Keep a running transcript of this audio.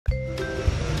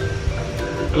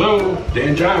Hello,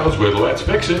 Dan Giles with Let's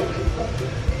Fix It.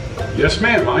 Yes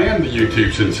ma'am, I am the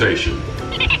YouTube sensation.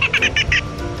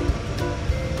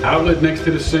 Outlet next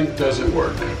to the sink doesn't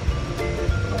work.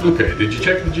 Okay, did you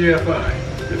check the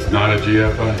GFI? It's not a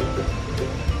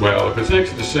GFI? Well, if it's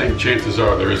next to the sink, chances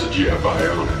are there is a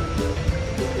GFI on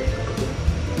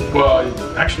it.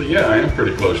 Well, actually, yeah, I am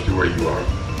pretty close to where you are.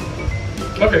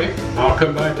 Okay, I'll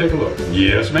come by and take a look.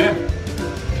 Yes ma'am.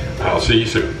 I'll see you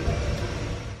soon.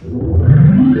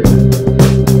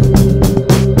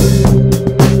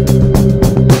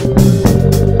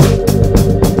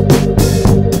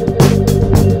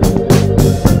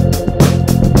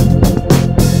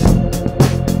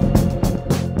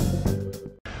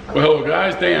 Well, hello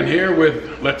guys, Dan here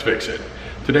with Let's Fix It.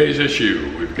 Today's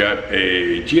issue, we've got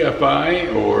a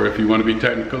GFI, or if you want to be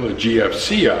technical, a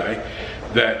GFCI,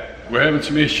 that we're having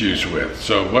some issues with.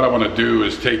 So what I want to do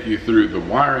is take you through the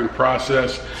wiring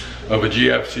process of a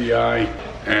GFCI,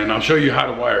 and I'll show you how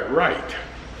to wire it right.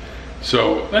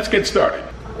 So let's get started.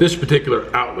 This particular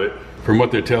outlet, from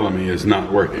what they're telling me, is not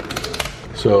working.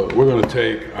 So we're going to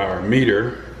take our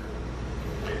meter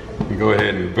and go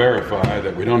ahead and verify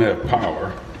that we don't have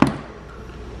power.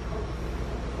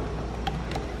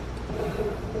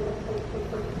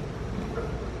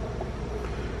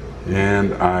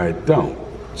 And I don't.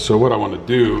 So what I want to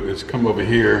do is come over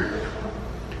here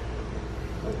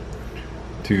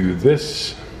to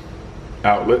this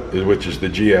outlet, which is the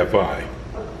GFI.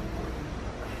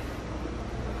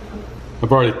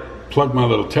 I've already plugged my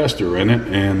little tester in it,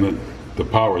 and the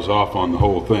power's off on the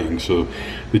whole thing. So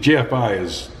the GFI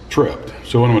is tripped.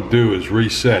 So what I'm going to do is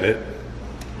reset it.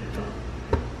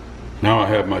 Now I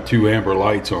have my two amber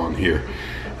lights on here.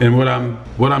 And what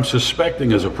I'm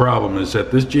suspecting as a problem is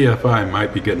that this GFI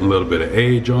might be getting a little bit of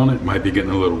age on it, might be getting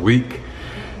a little weak.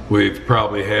 We've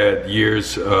probably had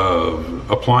years of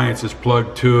appliances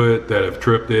plugged to it that have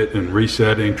tripped it and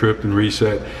resetting, tripped and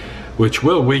reset, which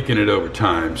will weaken it over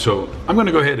time. So I'm going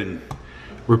to go ahead and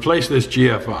replace this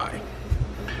GFI.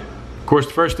 Of course,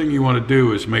 the first thing you want to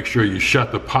do is make sure you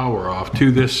shut the power off to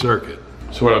this circuit.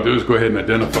 So what I'll do is go ahead and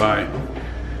identify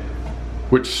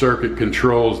which circuit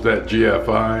controls that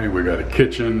GFI. We got a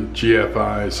kitchen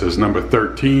GFI, it says number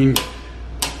 13.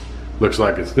 Looks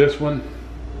like it's this one.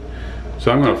 So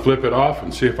I'm going to flip it off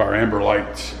and see if our amber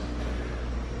lights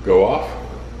go off.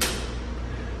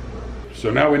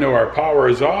 So now we know our power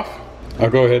is off. I'll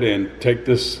go ahead and take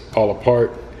this all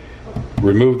apart,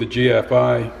 remove the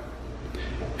GFI,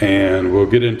 and we'll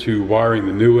get into wiring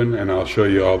the new one, and I'll show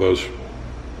you all those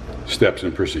steps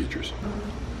and procedures.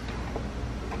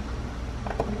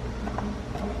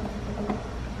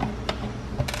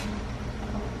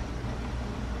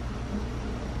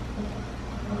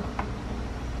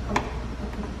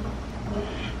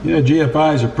 Yeah,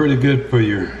 GFIs are pretty good for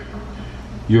your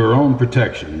own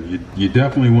protection. You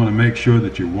definitely want to make sure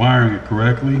that you're wiring it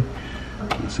correctly.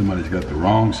 Somebody's got the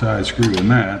wrong size screw in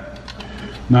that.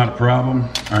 Not a problem.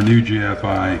 Our new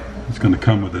GFI is going to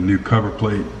come with a new cover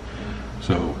plate.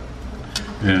 So,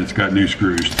 and it's got new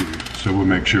screws too. So we'll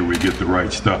make sure we get the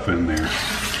right stuff in there.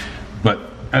 But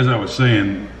as I was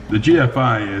saying, the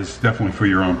GFI is definitely for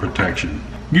your own protection.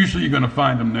 Usually you're going to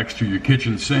find them next to your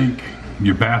kitchen sink,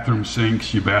 your bathroom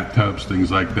sinks, your bathtubs, things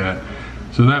like that.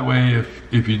 So that way,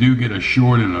 if you do get a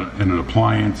short in an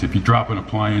appliance, if you drop an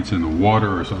appliance in the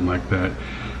water or something like that,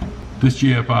 this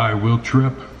GFI will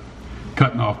trip,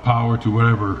 cutting off power to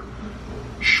whatever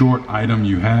short item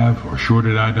you have or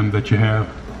shorted item that you have.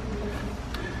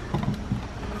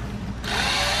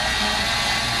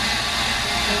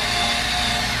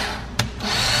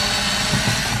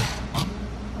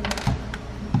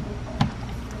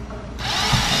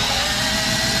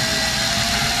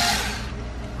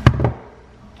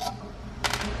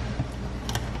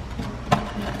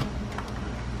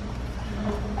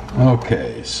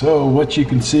 Okay, so what you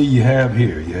can see you have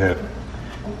here, you have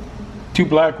two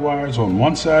black wires on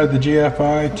one side of the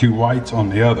GFI, two whites on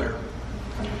the other.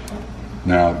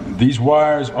 Now, these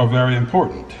wires are very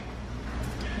important.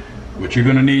 What you're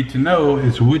going to need to know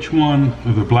is which one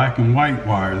of the black and white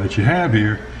wire that you have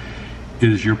here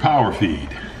is your power feed.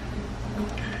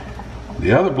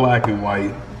 The other black and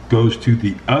white goes to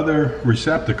the other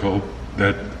receptacle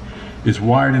that is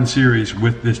wired in series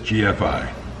with this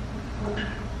GFI.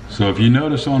 So if you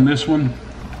notice on this one,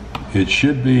 it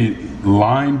should be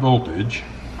line voltage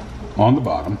on the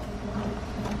bottom.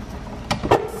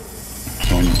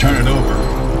 So when you turn it over,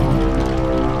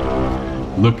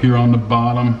 look here on the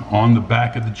bottom, on the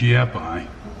back of the GFI, it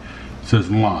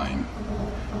says line.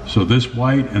 So this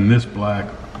white and this black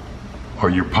are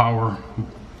your power.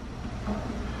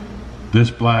 This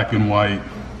black and white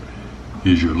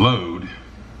is your load.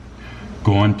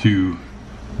 going to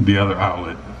the other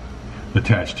outlet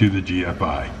attached to the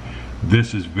GFI.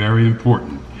 This is very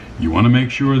important. You want to make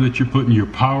sure that you're putting your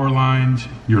power lines,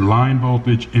 your line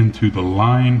voltage into the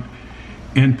line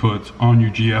inputs on your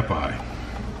GFI.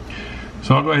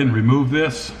 So I'll go ahead and remove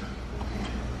this,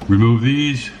 remove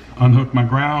these, unhook my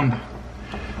ground.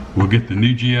 We'll get the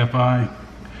new GFI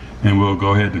and we'll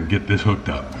go ahead and get this hooked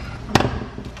up.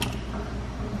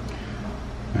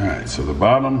 All right, so the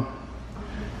bottom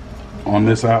on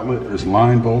this outlet is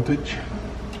line voltage.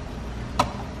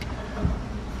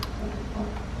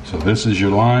 So this is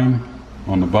your line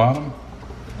on the bottom.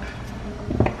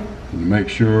 And make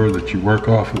sure that you work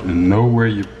off it and know where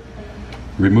you're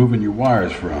removing your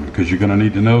wires from, because you're going to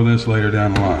need to know this later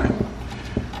down the line.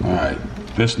 All right,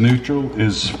 this neutral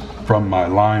is from my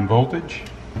line voltage.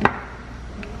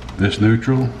 This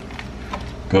neutral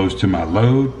goes to my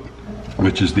load,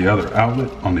 which is the other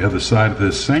outlet on the other side of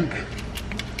this sink.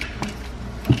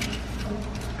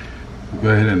 Go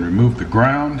ahead and remove the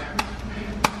ground.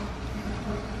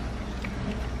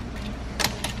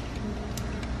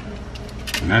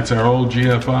 And that's our old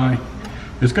GFI.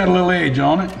 It's got a little age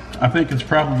on it. I think it's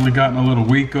probably gotten a little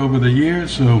weak over the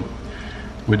years, so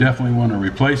we definitely want to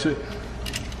replace it.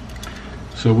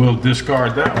 So we'll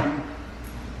discard that one.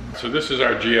 So this is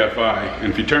our GFI,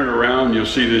 and if you turn it around, you'll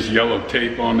see this yellow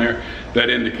tape on there. That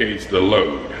indicates the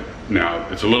load. Now,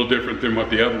 it's a little different than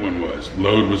what the other one was.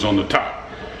 Load was on the top.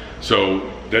 So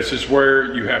this is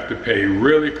where you have to pay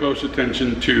really close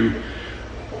attention to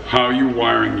how you're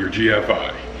wiring your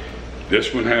GFI.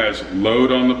 This one has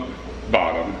load on the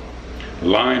bottom,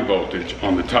 line voltage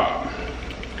on the top.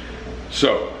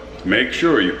 So make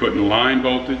sure you're putting line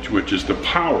voltage, which is the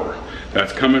power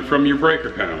that's coming from your breaker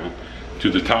panel, to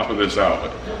the top of this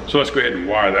outlet. So let's go ahead and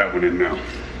wire that one in now.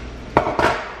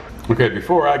 Okay,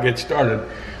 before I get started,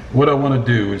 what I want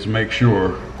to do is make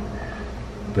sure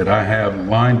that I have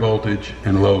line voltage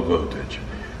and load voltage.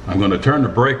 I'm going to turn the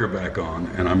breaker back on,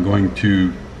 and I'm going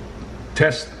to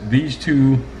test these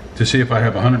two to see if I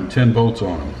have 110 volts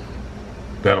on them.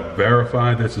 That'll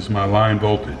verify this is my line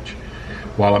voltage.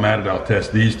 While I'm at it, I'll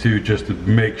test these two just to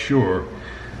make sure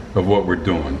of what we're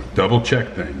doing. Double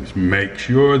check things. Make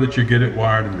sure that you get it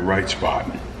wired in the right spot.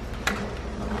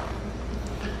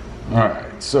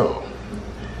 Alright, so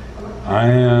I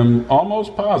am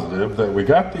almost positive that we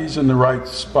got these in the right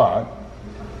spot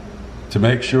to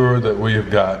make sure that we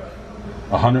have got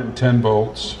 110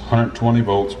 volts, 120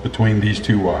 volts between these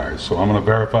two wires. So I'm going to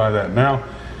verify that now.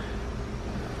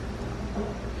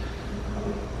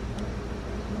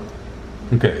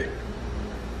 Okay,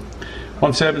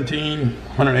 117,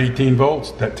 118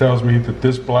 volts. That tells me that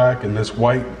this black and this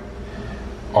white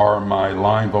are my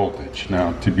line voltage.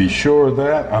 Now, to be sure of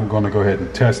that, I'm going to go ahead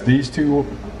and test these two.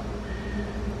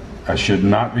 I should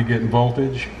not be getting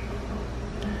voltage,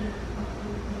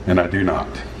 and I do not.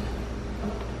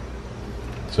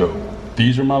 So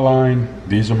these are my line,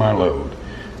 these are my load.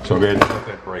 So go ahead and set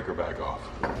that breaker back off.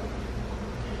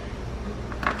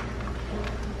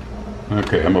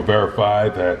 Okay, I'm going to verify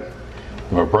that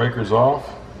my breaker's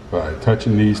off by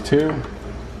touching these two.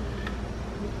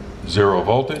 0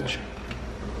 voltage.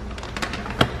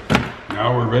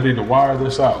 Now we're ready to wire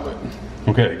this outlet.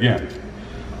 Okay, again,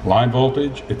 line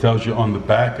voltage, it tells you on the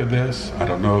back of this. I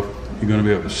don't know if you're going to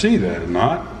be able to see that or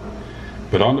not,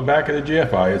 but on the back of the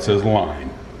GFI it says line.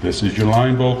 This is your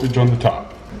line voltage on the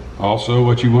top. Also,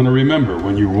 what you want to remember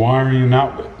when you're wiring an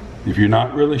outlet, if you're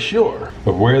not really sure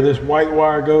of where this white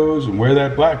wire goes and where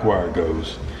that black wire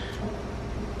goes,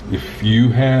 if you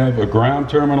have a ground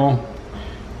terminal,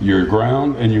 your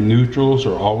ground and your neutrals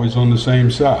are always on the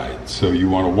same side. So you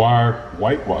want to wire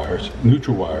white wires,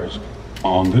 neutral wires,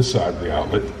 on this side of the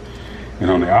outlet,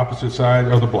 and on the opposite side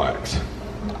are the blacks.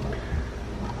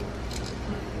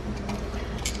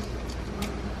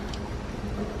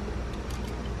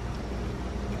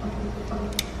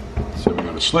 So we're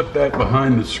going to slip that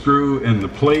behind the screw in the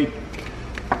plate.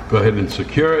 Go ahead and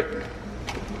secure it.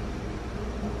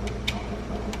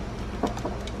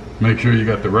 Make sure you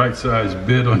got the right size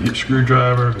bit on your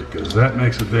screwdriver, because that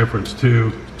makes a difference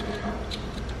too.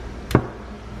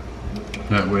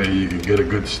 That way you can get a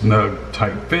good snug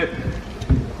tight fit.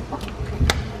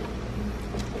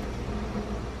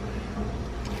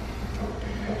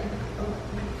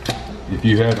 If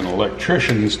you have an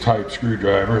electrician's type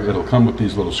screwdriver, it'll come with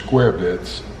these little square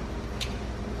bits.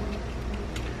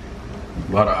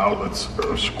 A lot of outlets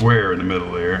are square in the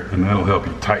middle there, and that'll help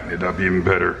you tighten it up even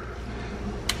better.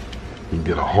 You can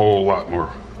get a whole lot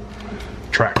more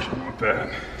traction with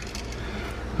that.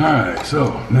 Alright,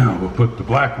 so now we'll put the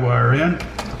black wire in.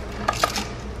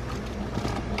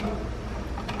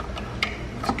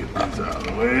 Let's get Get these out of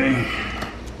the way.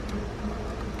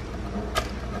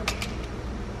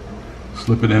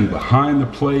 Slip it in behind the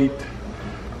plate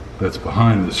that's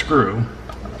behind the screw.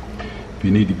 If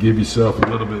you need to give yourself a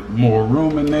little bit more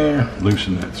room in there,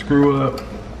 loosen that screw up.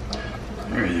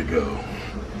 There you go.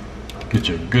 Get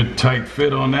you a good tight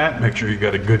fit on that. Make sure you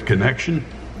got a good connection.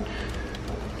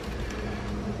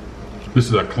 This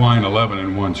is a Klein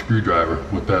 11-in-1 screwdriver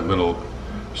with that little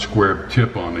square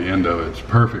tip on the end of it. It's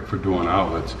perfect for doing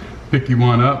outlets. Pick you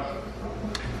one up,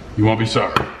 you won't be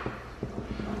sorry.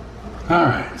 All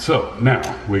right, so now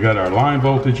we got our line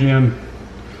voltage in.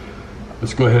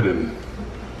 Let's go ahead and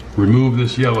remove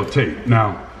this yellow tape.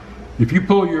 Now, if you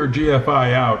pull your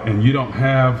GFI out and you don't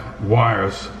have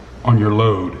wires on your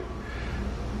load,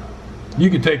 you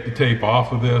can take the tape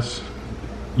off of this.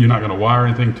 You're not going to wire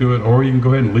anything to it, or you can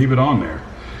go ahead and leave it on there.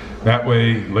 That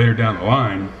way, later down the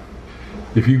line,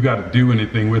 if you've got to do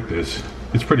anything with this,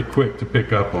 it's pretty quick to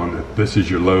pick up on it. This is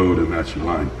your load and that's your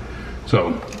line.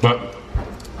 So, but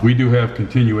we do have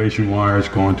continuation wires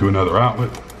going to another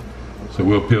outlet. So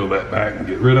we'll peel that back and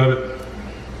get rid of it.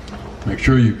 Make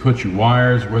sure you put your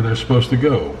wires where they're supposed to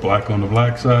go. Black on the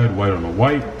black side, white on the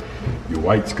white. Your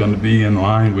white's going to be in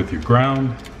line with your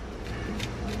ground.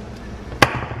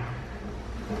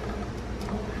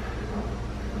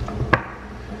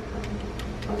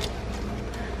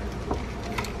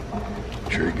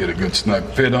 Make sure you get a good snug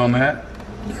fit on that.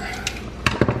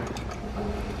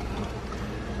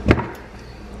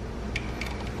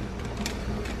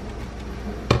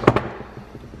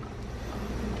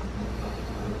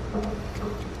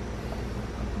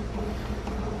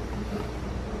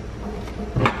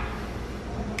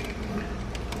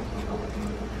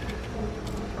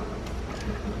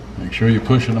 Make sure you're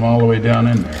pushing them all the way down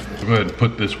in there. Go ahead and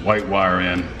put this white wire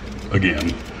in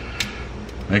again.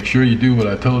 Make sure you do what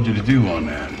I told you to do on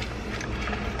that.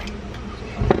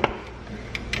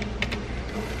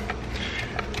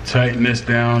 Tighten this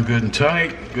down good and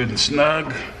tight, good and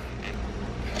snug.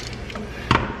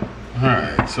 All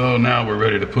right, so now we're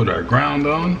ready to put our ground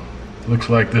on. Looks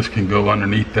like this can go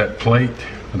underneath that plate.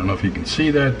 I don't know if you can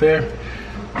see that there.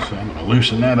 So I'm gonna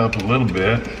loosen that up a little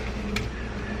bit.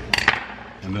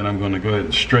 And then I'm going to go ahead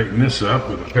and straighten this up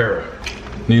with a pair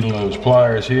of needle nose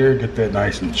pliers here. Get that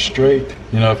nice and straight.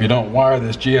 You know, if you don't wire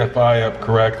this GFI up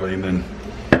correctly, then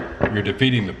you're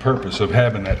defeating the purpose of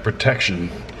having that protection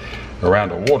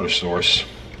around a water source.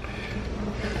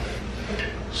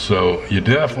 So you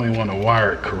definitely want to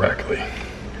wire it correctly.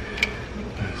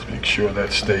 Let's make sure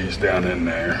that stays down in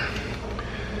there.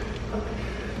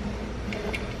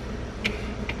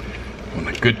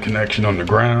 Want a good connection on the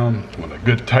ground, want a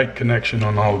good tight connection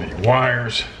on all the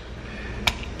wires.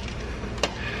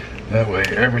 That way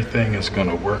everything is going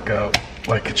to work out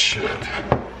like it should.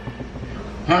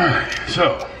 All right,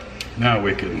 so now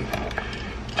we can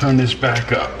turn this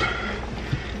back up.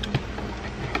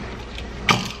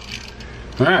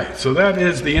 All right, so that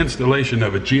is the installation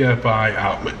of a GFI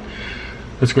outlet.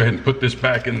 Let's go ahead and put this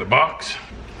back in the box.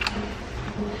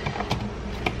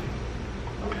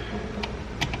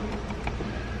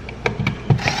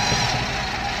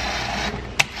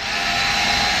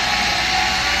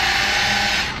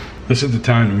 This is the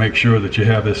time to make sure that you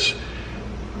have this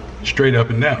straight up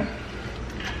and down.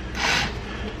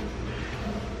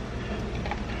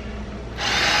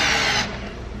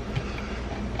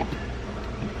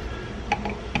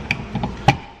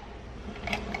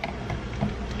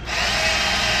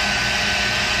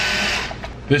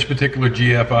 This particular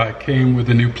GFI came with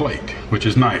a new plate, which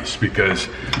is nice because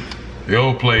the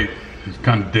old plate is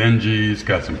kind of dingy, it's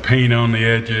got some paint on the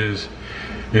edges,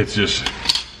 it's just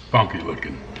funky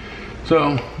looking.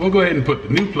 So we'll go ahead and put the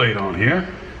new plate on here,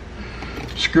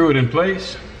 screw it in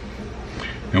place,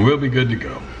 and we'll be good to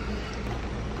go.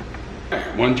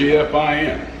 One GFI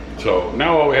in. So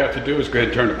now all we have to do is go ahead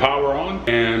and turn the power on,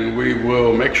 and we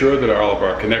will make sure that all of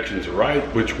our connections are right,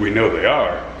 which we know they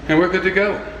are, and we're good to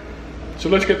go. So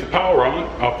let's get the power on.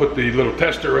 I'll put the little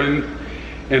tester in,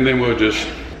 and then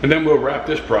we'll wrap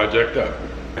this project up.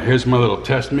 Here's my little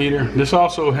test meter. This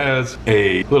also has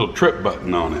a little trip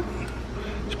button on it.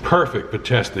 Perfect for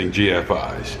testing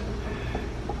GFIs.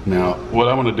 Now, what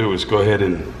I want to do is go ahead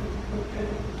and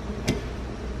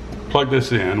plug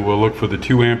this in. We'll look for the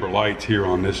 2 amp lights here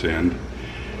on this end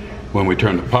when we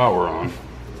turn the power on.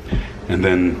 And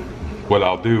then what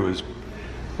I'll do is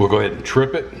we'll go ahead and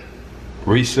trip it,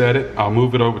 reset it. I'll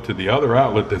move it over to the other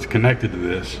outlet that's connected to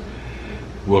this.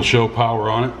 We'll show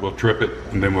power on it, we'll trip it,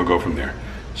 and then we'll go from there.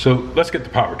 So let's get the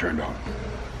power turned on.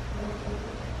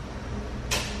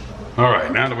 All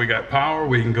right, now that we got power,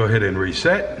 we can go ahead and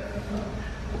reset.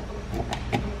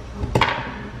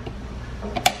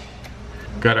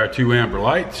 Got our 2 amber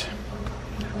lights.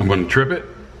 I'm going to trip it.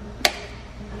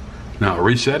 Now I'll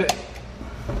reset it.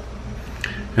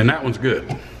 And that one's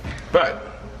good. But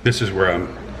this is where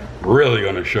I'm really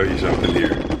going to show you something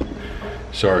here.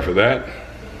 Sorry for that.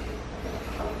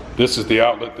 This is the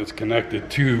outlet that's connected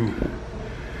to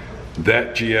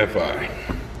that GFI.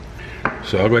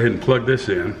 So I'll go ahead and plug this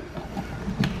in.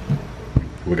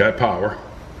 We got power.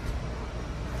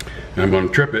 And I'm going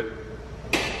to trip it.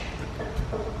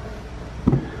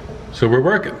 So we're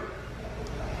working.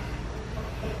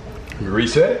 We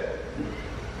reset it.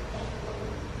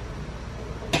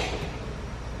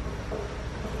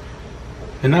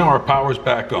 And now our power's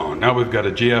back on. Now we've got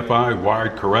a GFI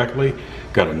wired correctly,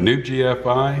 got a new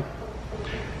GFI,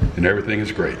 and everything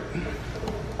is great.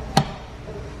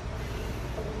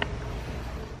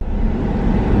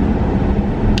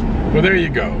 Well, there you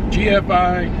go.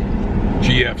 GFI,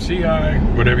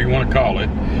 GFCI, whatever you want to call it.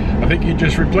 I think you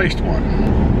just replaced one.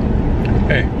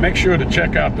 Hey, make sure to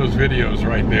check out those videos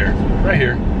right there, right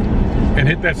here, and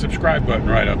hit that subscribe button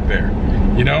right up there.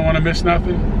 You don't want to miss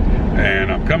nothing.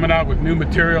 And I'm coming out with new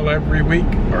material every week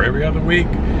or every other week,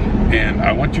 and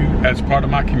I want you as part of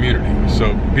my community.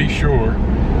 So be sure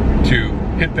to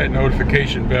hit that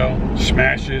notification bell,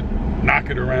 smash it, knock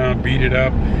it around, beat it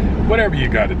up, whatever you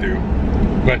got to do.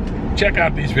 But check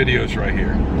out these videos right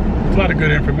here. There's a lot of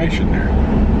good information there.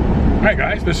 All right,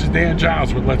 guys, this is Dan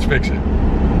Giles with Let's Fix It.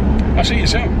 I'll see you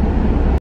soon.